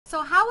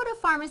So how would a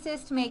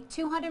pharmacist make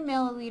 200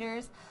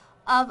 milliliters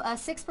of a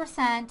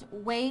 6%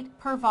 weight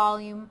per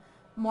volume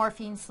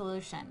morphine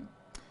solution?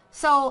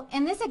 So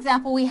in this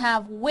example we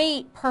have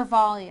weight per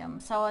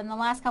volume. So in the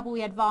last couple we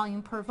had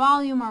volume per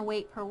volume or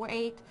weight per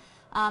weight.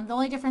 The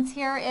only difference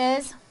here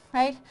is,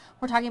 right,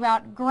 we're talking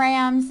about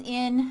grams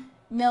in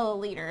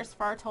milliliters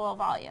for our total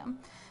volume.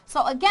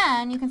 So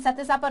again, you can set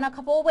this up in a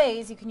couple of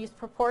ways. You can use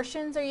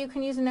proportions or you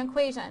can use an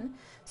equation.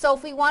 So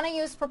if we want to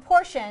use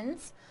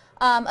proportions,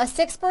 a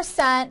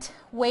 6%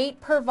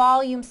 weight per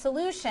volume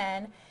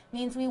solution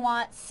means we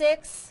want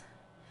 6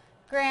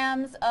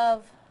 grams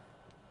of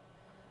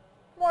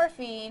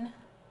morphine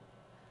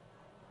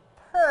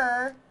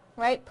per,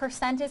 right,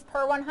 percent is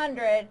per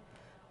 100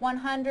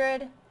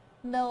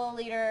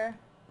 milliliter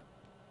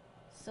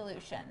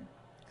solution.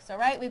 So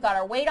right, we've got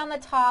our weight on the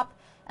top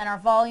and our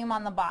volume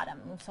on the bottom.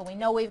 So we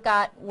know we've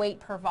got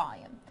weight per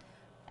volume.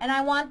 And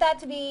I want that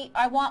to be,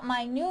 I want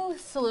my new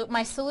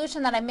my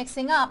solution that I'm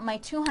mixing up, my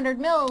 200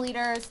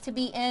 milliliters, to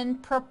be in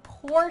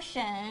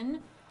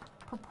proportion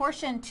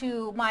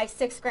to my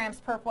 6 grams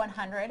per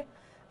 100.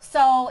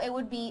 So it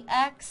would be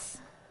X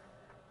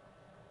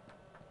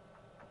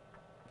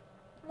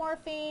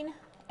morphine,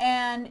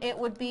 and it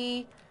would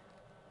be,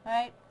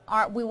 right,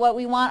 what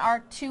we want our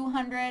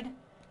 200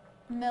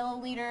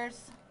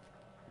 milliliters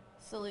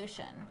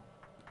solution.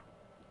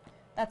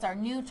 That's our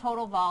new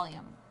total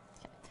volume.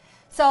 Okay.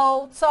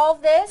 So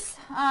solve this,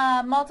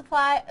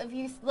 multiply, if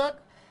you look,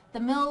 the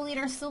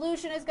milliliter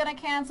solution is going to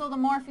cancel, the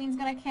morphine is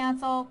going to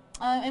cancel.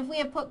 If we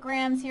had put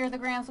grams here, the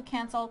grams will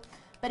cancel.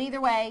 But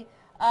either way,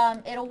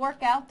 it'll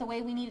work out the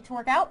way we need it to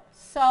work out.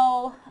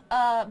 So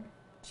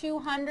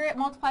 200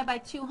 multiplied by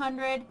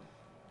 200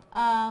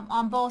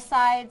 on both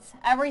sides,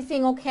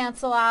 everything will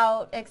cancel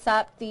out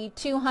except the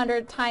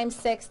 200 times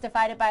 6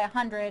 divided by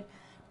 100,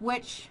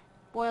 which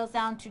boils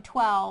down to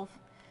 12,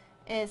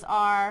 is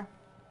our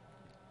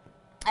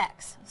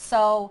X.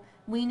 So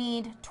we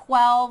need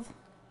 12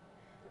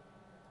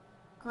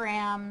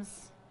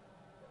 grams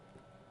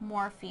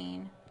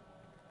morphine.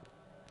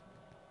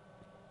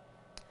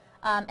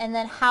 And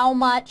then how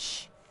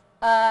much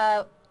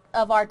of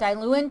our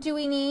diluent do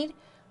we need?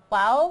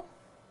 Well,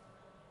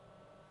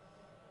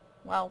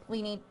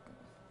 we need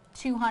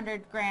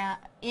 200 grams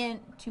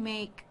to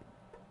make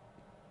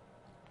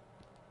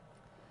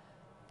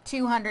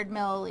 200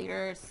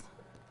 milliliters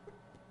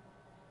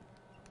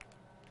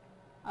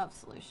of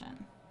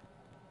solution.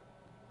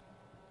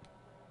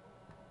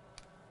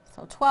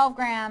 So 12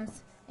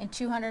 grams in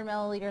 200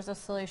 milliliters of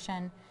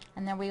solution,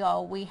 and there we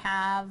go. We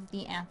have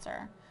the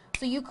answer.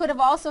 So you could have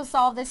also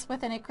solved this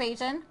with an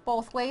equation.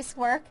 Both ways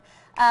work.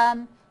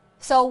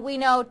 So we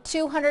know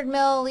 200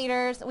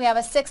 milliliters, we have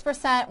a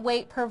 6%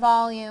 weight per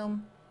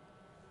volume.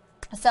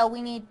 So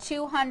we need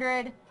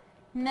 200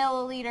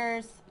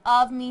 milliliters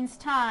of means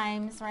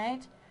times,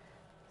 right?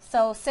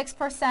 So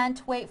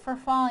 6% weight per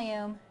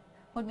volume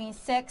would mean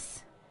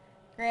 6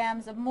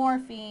 grams of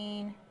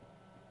morphine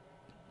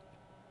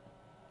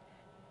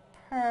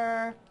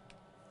per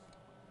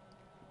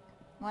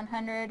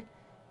 100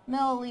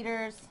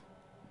 milliliters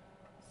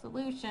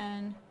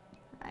solution,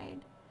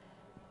 right?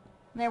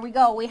 There we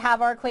go. We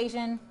have our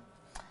equation,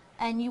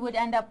 and you would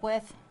end up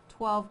with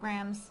 12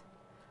 grams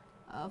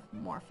of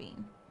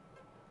morphine.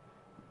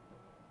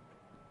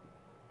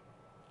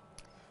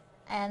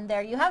 And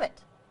there you have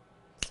it.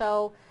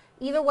 So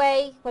either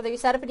way, whether you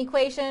set up an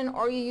equation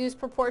or you use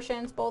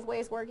proportions, both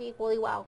ways work equally well.